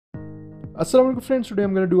Assalamualaikum friends, today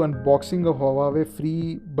I'm going to do unboxing of Huawei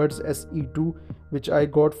Freebuds SE2 which I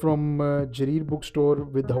got from Jareer bookstore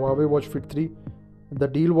with Huawei Watch Fit 3. The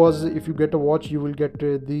deal was if you get a watch you will get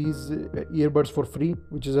these earbuds for free,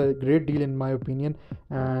 which is a great deal in my opinion.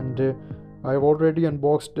 And I've already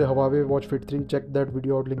unboxed Huawei Watch Fit 3. Check that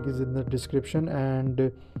video out, link is in the description. And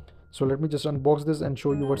so let me just unbox this and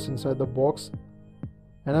show you what's inside the box.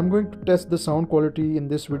 And I'm going to test the sound quality in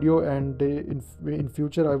this video, and in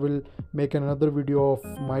future I will make another video of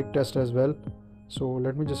mic test as well. So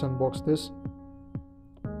let me just unbox this.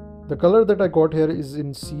 The color that I got here is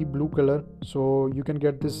in sea blue color, so you can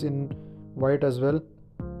get this in white as well.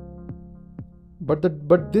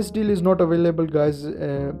 But this deal is not available guys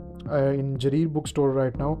in Jareer bookstore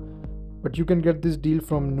right now, but you can get this deal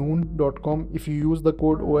from noon.com. if you use the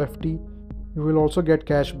code OFT you will also get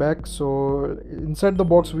cash back. So inside the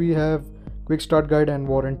box we have quick start guide and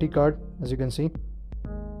warranty card, as you can see,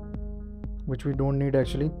 which we don't need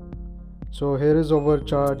actually. So here is our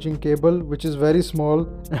charging cable, which is very small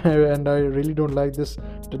and I really don't like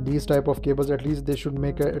these type of cables. At least they should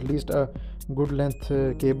make at least a good length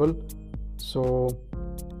cable. So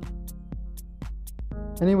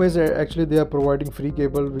anyways, actually they are providing free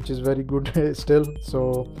cable, which is very good still.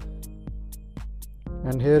 So,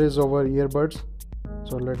 and here is our earbuds.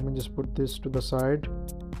 So let me just put this to the side,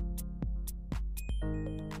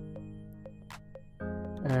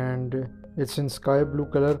 and it's in sky blue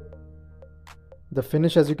color. The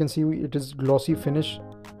finish, as you can see, it is glossy finish.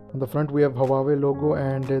 On the front we have Huawei logo,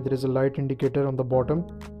 and there is a light indicator on the bottom.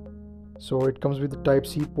 So it comes with the type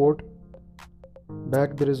C port.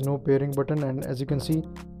 Back there is no pairing button, and as you can see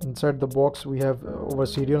inside the box we have our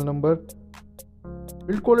serial number.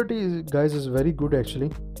 Build quality guys is very good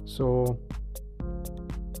actually. So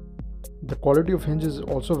the quality of hinge is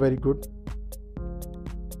also very good.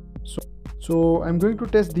 So I'm going to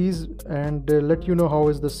test these and let you know how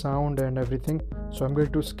is the sound and everything. So I'm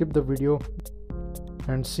going to skip the video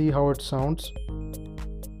and see how it sounds.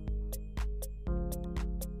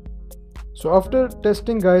 So after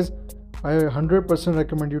testing guys, I 100%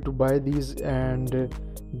 recommend you to buy these, and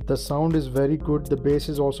the sound is very good, the bass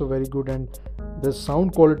is also very good, and the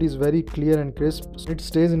sound quality is very clear and crisp. It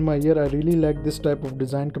stays in my ear. I really like this type of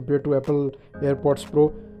design compared to Apple AirPods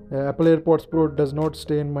Pro. Apple AirPods Pro does not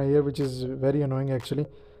stay in my ear, which is very annoying actually.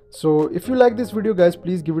 So if you like this video guys,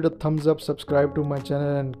 please give it a thumbs up, subscribe to my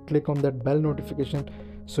channel and click on that bell notification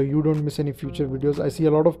so you don't miss any future videos. I see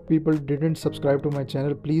a lot of people didn't subscribe to my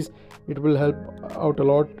channel. Please, it will help out a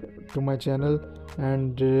lot to my channel.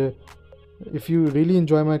 And if you really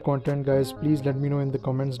enjoy my content guys, please let me know in the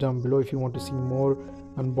comments down below if you want to see more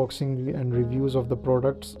unboxing and reviews of the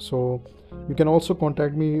products. So you can also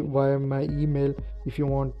contact me via my email if you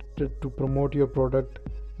want to promote your product.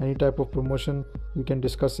 Any type of promotion we can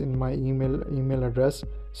discuss in my email address.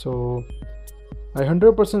 So I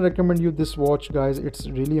 100% recommend you this watch guys. It's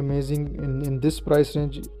really amazing in this price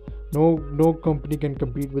range. No company can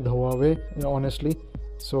compete with Huawei honestly.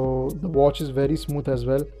 So the watch is very smooth as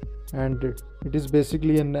well, and it is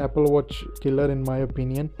basically an Apple Watch killer in my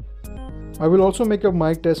opinion. I will also make a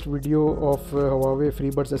mic test video of Huawei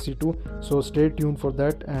Freebuds SE2, so stay tuned for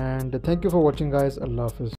that. And thank you for watching guys. Allah Hafiz.